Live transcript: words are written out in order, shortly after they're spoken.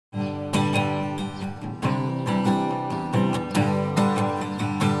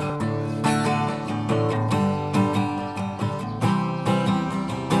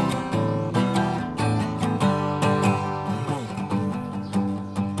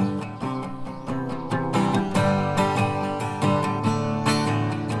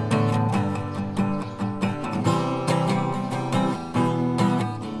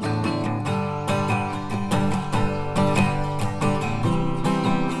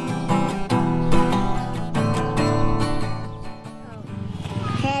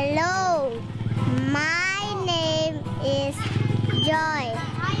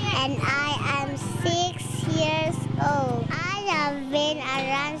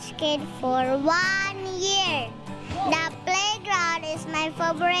ranch kid for 1 year. The playground is my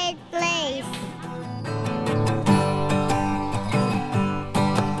favorite place.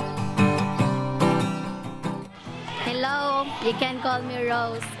 Hello, you can call me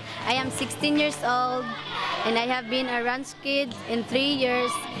Rose. I am 16 years old and I have been a ranch kid in 3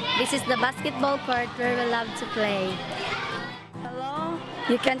 years. This is the basketball court where we love to play. Hello,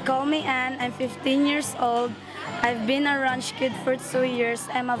 you can call me Anne. I'm 15 years old. I've been a ranch kid for 2 years.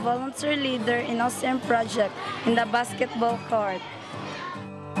 I'm a volunteer leader in OCM project in the basketball court.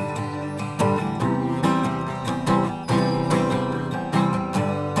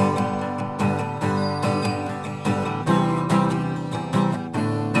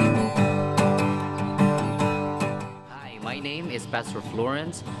 My name is Pastor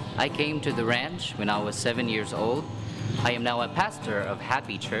Florence. I came to the ranch when I was 7 years old. I am now a pastor of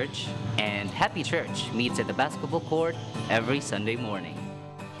Happy Church, and Happy Church meets at the basketball court every Sunday morning.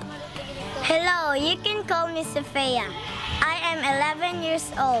 Hello, you can call me Sophia. I am 11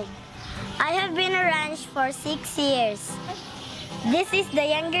 years old. I have been a ranch for 6 years. This is the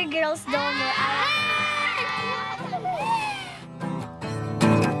younger girls' dorm where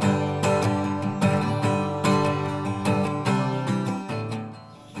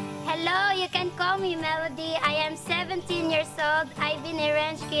Hello, you can call me Melody. I am 17 years old. I've been a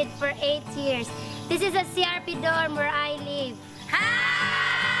ranch kid for 8 years. This is a CRP dorm where I live. Hi!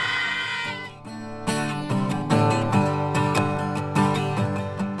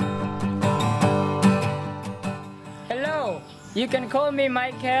 Hello, you can call me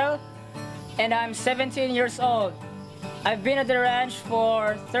Michael, and I'm 17 years old. I've been at the ranch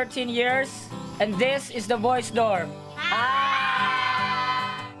for 13 years, and this is the boys' dorm.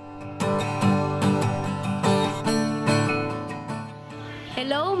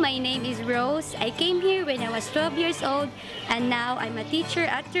 Hello, my name is Rose. I came here when I was 12 years old and now I'm a teacher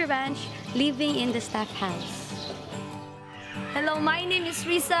at the ranch living in the staff house. Hello, my name is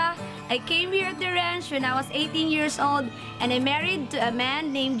Risa. I came here at the ranch when I was 18 years old and I'm married to a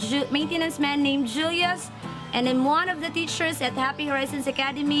maintenance man named Julius, and I'm one of the teachers at Happy Horizons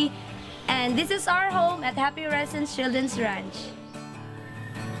Academy, and this is our home at Happy Horizons Children's Ranch.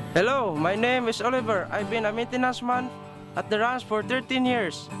 Hello, my name is Oliver. I've been a maintenance man at the ranch for 13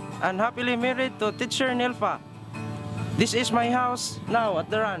 years and happily married to teacher Nilfa. This is my house now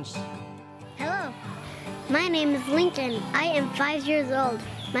at the ranch. Hello, my name is Lincoln. I am 5 years old.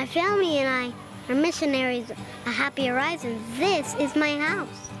 My family and I are missionaries at Happy Horizons. This is my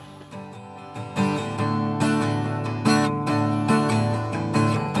house.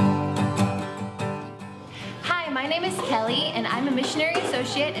 Hi, my name is Kelly and I'm a missionary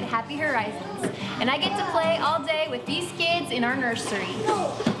associate at Happy Horizons. And I get to play all day with these kids in our nursery.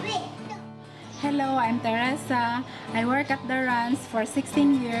 Hello, I'm Teresa. I work at the ranch for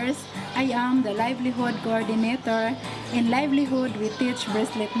 16 years. I am the livelihood coordinator. In livelihood, we teach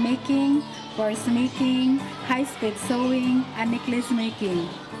bracelet making, purse making, high-speed sewing, and necklace making.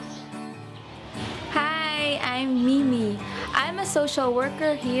 Hi, I'm Mimi. I'm a social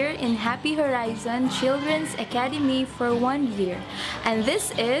worker here in Happy Horizon Children's Academy for 1 year, and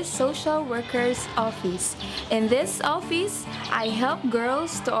this is Social Worker's Office. In this office, I help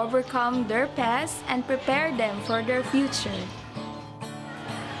girls to overcome their past and prepare them for their future.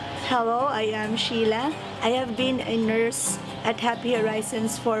 Hello, I am Sheila. I have been a nurse at Happy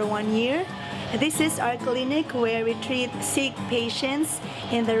Horizons for 1 year. This is our clinic where we treat sick patients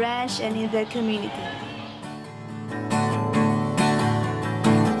in the ranch and in the community.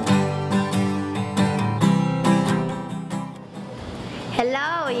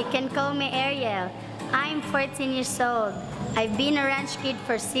 Hello, you can call me Ariel. I'm 14 years old. I've been a ranch kid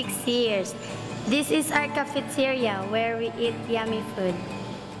for 6 years. This is our cafeteria where we eat yummy food.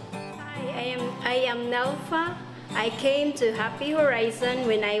 Hi, I am Nelfa. I came to Happy Horizon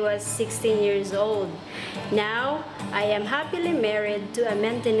when I was 16 years old. Now, I am happily married to a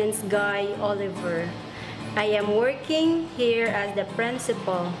maintenance guy, Oliver. I am working here as the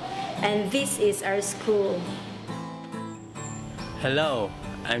principal, and this is our school. Hello,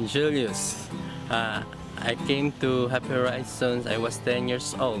 I'm Julius. I came to Happy Horizons. I was 10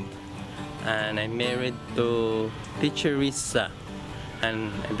 years old, and I married to teacher Risa,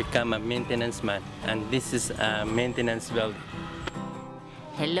 and I become a maintenance man, and this is a maintenance building.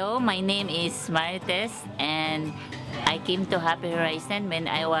 Hello, my name is Marites, and I came to Happy Horizon when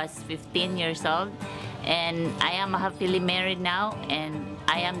I was 15 years old, and I am happily married now, and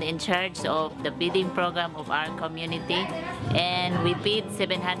I am in charge of the feeding program of our community, and we feed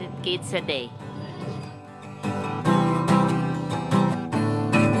 700 kids a day.